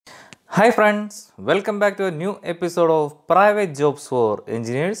Hi friends, welcome back to a new episode of Private Jobs for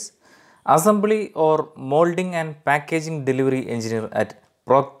Engineers, Assembly or Molding and Packaging Delivery Engineer at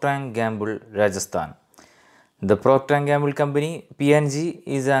Procter Gamble, Rajasthan. The Procter Gamble Company (PNG)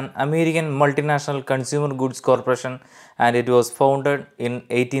 is an American multinational consumer goods corporation and it was founded in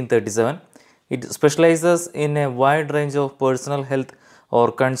 1837. It specializes in a wide range of personal health or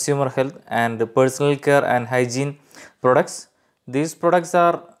consumer health and personal care and hygiene products. These products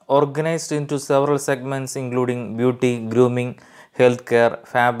are organized into several segments including beauty, grooming, healthcare,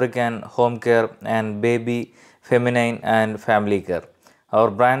 fabric and home care, and baby, feminine and family care.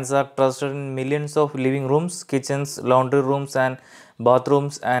 Our brands are trusted in millions of living rooms, kitchens, laundry rooms and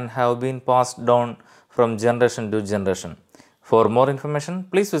bathrooms and have been passed down from generation to generation. For more information,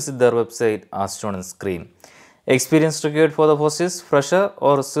 please visit their website as shown on screen. Experience required for the post is fresher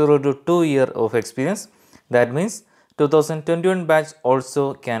or 0 to 2 year of experience. That means 2021 batch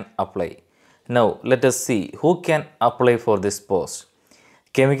also can apply. Now let us see who can apply for this post.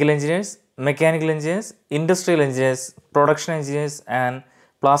 Chemical engineers, mechanical engineers, industrial engineers, production engineers and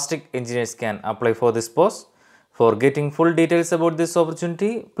plastic engineers can apply for this post. For getting full details about this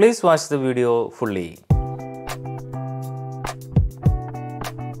opportunity, please watch the video fully.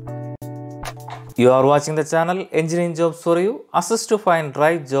 You are watching the channel Engineering Jobs for You. Assist to find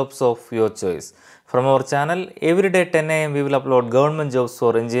right jobs of your choice. From our channel, every day 10 am we will upload government jobs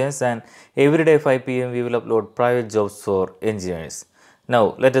for engineers and every day 5 pm we will upload private jobs for engineers.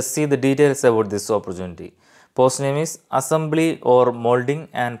 Now, let us see the details about this opportunity. Post name is Assembly or Molding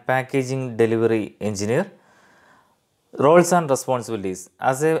and Packaging Delivery Engineer. Roles and responsibilities.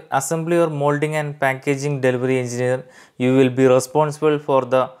 As a assembly or molding and packaging delivery engineer, you will be responsible for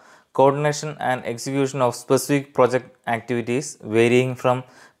the coordination and execution of specific project activities varying from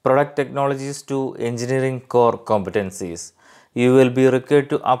product technologies to engineering core competencies. You will be required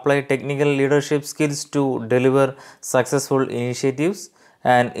to apply technical leadership skills to deliver successful initiatives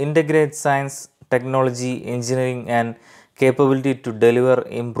and integrate science, technology, engineering and capability to deliver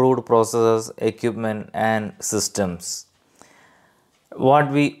improved processes, equipment and systems. What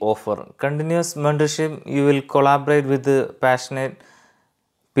we offer: continuous mentorship. You will collaborate with the passionate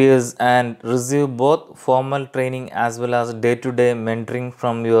peers and receive both formal training as well as day-to-day mentoring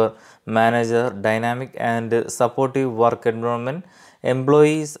from your manager. Dynamic and supportive work environment.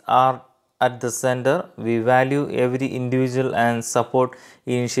 Employees are at the center. We value every individual and support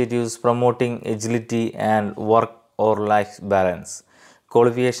initiatives promoting agility and work or life balance.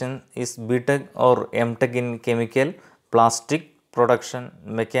 Qualification is BTech or MTech in chemical, plastic, production,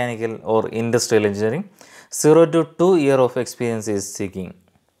 mechanical or industrial engineering. 0 to 2 year of experience is seeking.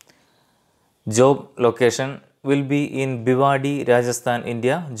 Job location will be in Bhiwadi, Rajasthan,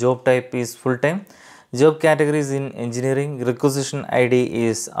 India. Job type is full-time. Job categories in engineering. Requisition ID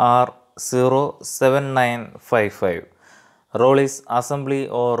is R07955. Role is assembly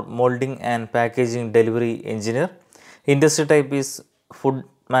or molding and packaging delivery engineer. Industry type is food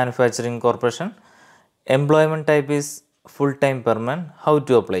manufacturing corporation. Employment type is full-time permanent. How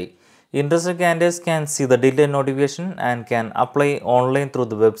to apply? Interested candidates can see the detailed notification and can apply online through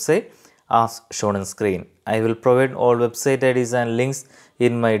the website as shown on screen. I will provide all website IDs and links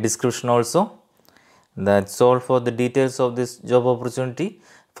in my description also. That's all for the details of this job opportunity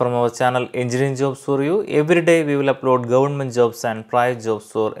from our channel Engineering Jobs for You. Every day we will upload government jobs and private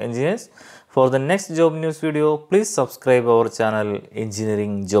jobs for engineers. For the next job news video, please subscribe our channel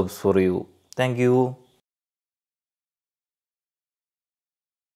Engineering Jobs for You. Thank you.